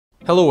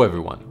Hello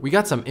everyone, we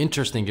got some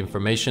interesting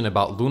information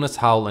about Luna's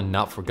Howl and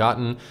Not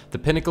Forgotten, the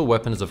pinnacle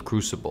weapons of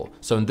Crucible.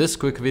 So in this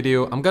quick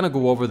video, I'm gonna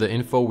go over the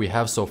info we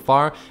have so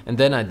far, and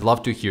then I'd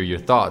love to hear your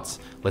thoughts.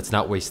 Let's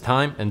not waste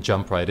time and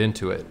jump right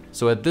into it.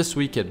 So at this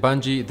week at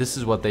Bungie, this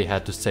is what they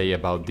had to say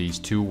about these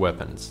two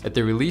weapons. At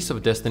the release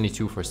of Destiny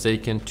 2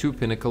 Forsaken, two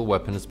pinnacle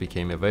weapons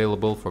became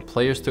available for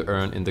players to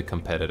earn in the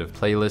competitive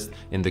playlist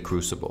in the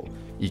Crucible.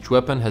 Each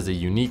weapon has a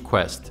unique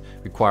quest,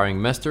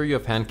 requiring mastery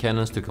of hand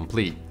cannons to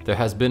complete. There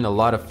has been a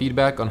lot of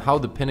feedback on how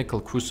the pinnacle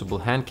Crucible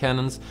hand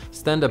cannons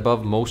stand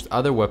above most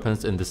other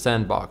weapons in the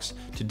sandbox.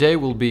 Today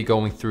we'll be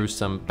going through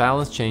some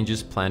balance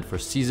changes planned for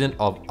Season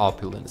of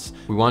Opulence.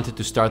 We wanted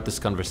to start this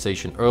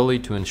conversation early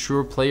to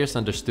ensure players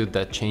understood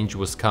that change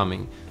was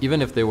coming,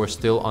 even if they were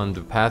still on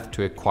the path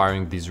to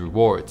acquiring these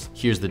rewards.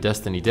 Here's the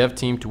Destiny dev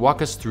team to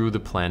walk us through the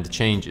planned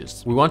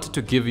changes. We wanted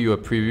to give you a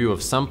preview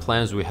of some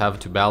plans we have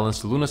to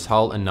balance Luna's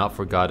Howl and Not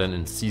Forgotten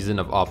in Season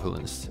of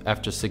Opulence.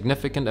 After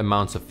significant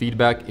amounts of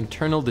feedback,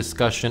 internal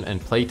discussion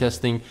and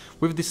playtesting,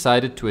 we've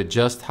decided to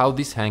adjust how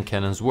these hand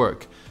cannons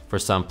work. For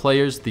some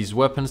players, these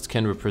weapons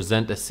can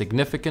represent a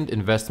significant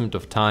investment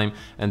of time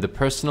and the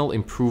personal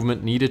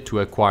improvement needed to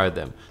acquire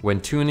them.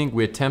 When tuning,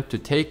 we attempt to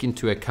take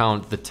into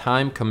account the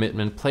time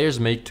commitment players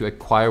make to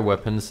acquire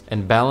weapons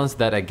and balance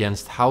that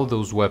against how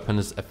those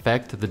weapons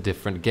affect the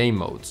different game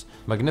modes.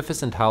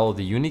 Magnificent Howl,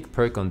 the unique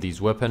perk on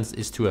these weapons,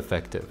 is too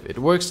effective. It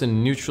works in a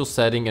neutral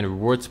setting and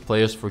rewards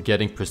players for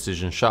getting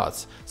precision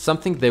shots,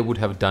 something they would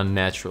have done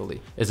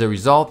naturally. As a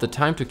result, the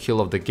time to kill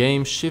of the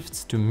game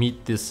shifts to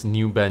meet this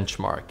new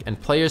benchmark,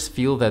 and players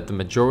feel that the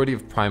majority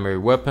of primary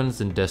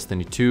weapons in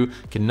Destiny 2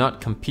 cannot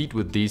compete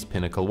with these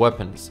pinnacle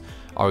weapons.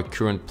 Our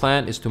current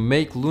plan is to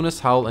make Luna's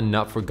Howl and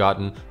Not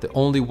Forgotten the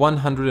only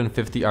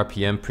 150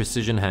 RPM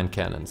precision hand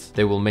cannons.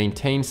 They will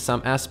maintain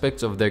some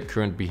aspects of their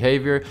current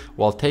behavior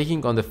while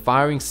taking on the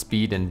firing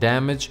speed and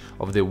damage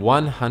of the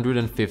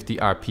 150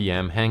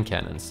 RPM hand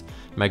cannons.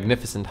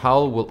 Magnificent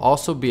Howl will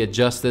also be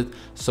adjusted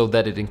so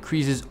that it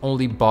increases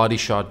only body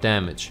shot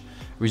damage,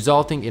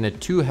 resulting in a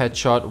 2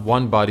 headshot,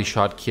 1 body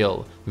shot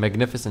kill.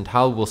 Magnificent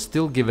Howl will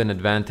still give an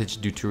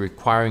advantage due to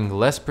requiring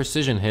less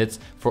precision hits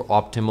for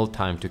optimal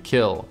time to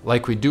kill.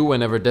 Like we do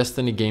whenever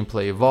Destiny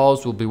gameplay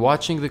evolves, we'll be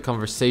watching the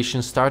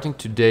conversation starting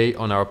today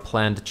on our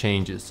planned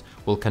changes.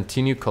 We'll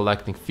continue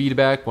collecting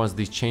feedback once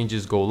these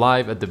changes go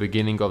live at the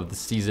beginning of the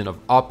Season of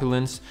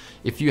Opulence.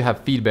 If you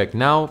have feedback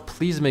now,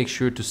 please make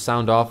sure to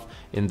sound off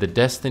in the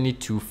Destiny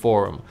 2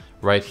 forum,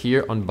 right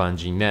here on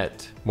Bungie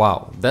Net.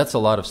 Wow, that's a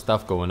lot of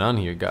stuff going on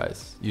here,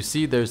 guys. You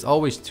see, there's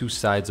always two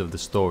sides of the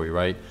story,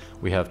 right?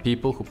 We have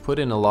people who put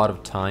in a lot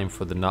of time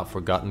for the Not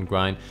Forgotten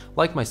grind,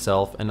 like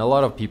myself, and a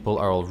lot of people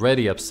are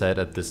already upset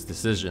at this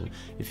decision.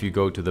 If you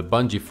go to the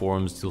Bungie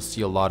forums, you'll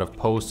see a lot of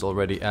posts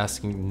already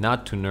asking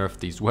not to nerf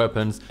these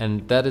weapons,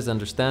 and that is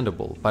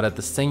understandable. But at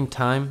the same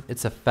time,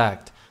 it's a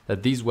fact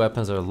that these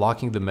weapons are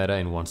locking the meta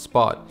in one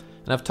spot.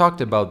 And I've talked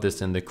about this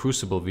in the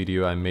Crucible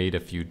video I made a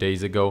few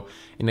days ago.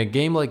 In a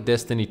game like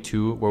Destiny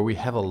 2, where we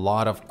have a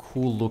lot of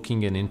cool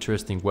looking and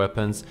interesting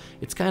weapons,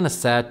 it's kinda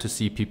sad to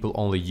see people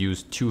only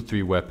use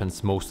 2-3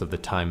 weapons most of the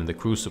time in the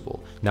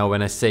Crucible. Now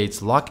when I say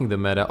it's locking the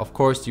meta, of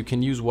course you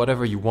can use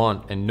whatever you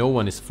want and no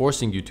one is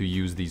forcing you to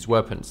use these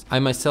weapons. I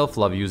myself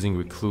love using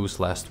Recluse,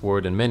 Last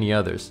Word and many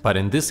others, but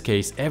in this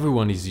case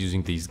everyone is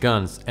using these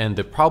guns, and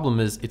the problem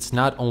is it's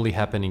not only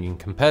happening in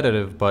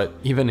competitive, but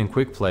even in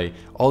quick play,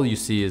 all you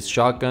see is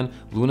Shotgun,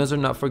 Lunas Are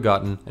Not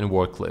Forgotten and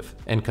Warcliffe.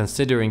 And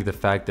considering the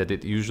fact that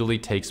it usually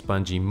takes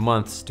Bungie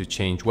months to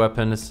change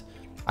weapons,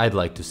 I'd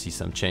like to see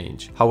some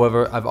change.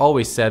 However, I've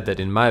always said that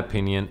in my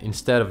opinion,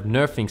 instead of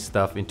nerfing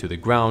stuff into the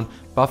ground,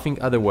 buffing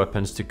other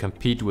weapons to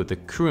compete with the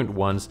current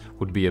ones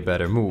would be a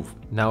better move.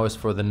 Now as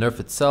for the nerf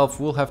itself,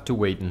 we'll have to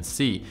wait and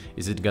see.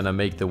 Is it gonna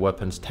make the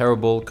weapons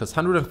terrible? Cause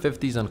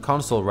 150s on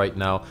console right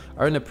now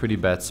are in a pretty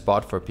bad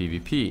spot for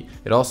PvP.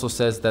 It also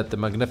says that the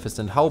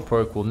Magnificent Howl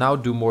perk will now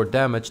do more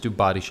damage to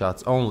body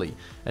shots only.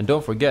 And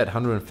don't forget,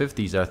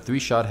 150s are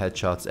 3-shot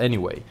headshots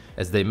anyway.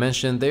 As they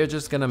mentioned, they're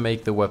just gonna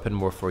make the weapon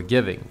more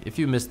forgiving if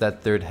you miss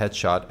that 3rd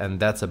headshot, and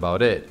that's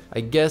about it.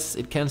 I guess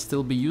it can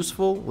still be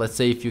useful. Let's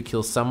say if you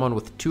kill someone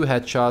with 2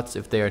 headshots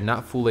if they are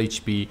not full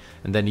HP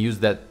and then use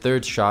that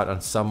 3rd shot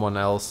on someone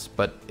else,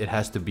 but it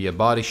has to be a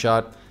body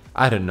shot.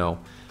 I don't know.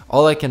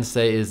 All I can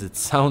say is it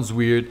sounds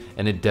weird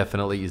and it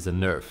definitely is a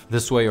nerf.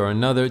 This way or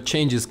another,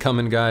 change is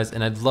coming, guys,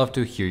 and I'd love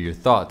to hear your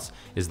thoughts.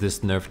 Is this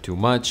nerf too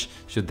much?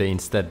 Should they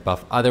instead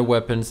buff other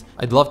weapons?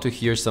 I'd love to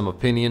hear some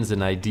opinions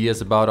and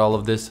ideas about all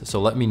of this, so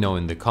let me know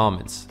in the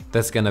comments.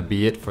 That's gonna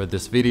be it for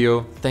this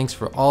video. Thanks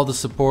for all the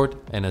support,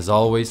 and as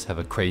always, have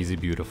a crazy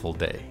beautiful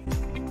day.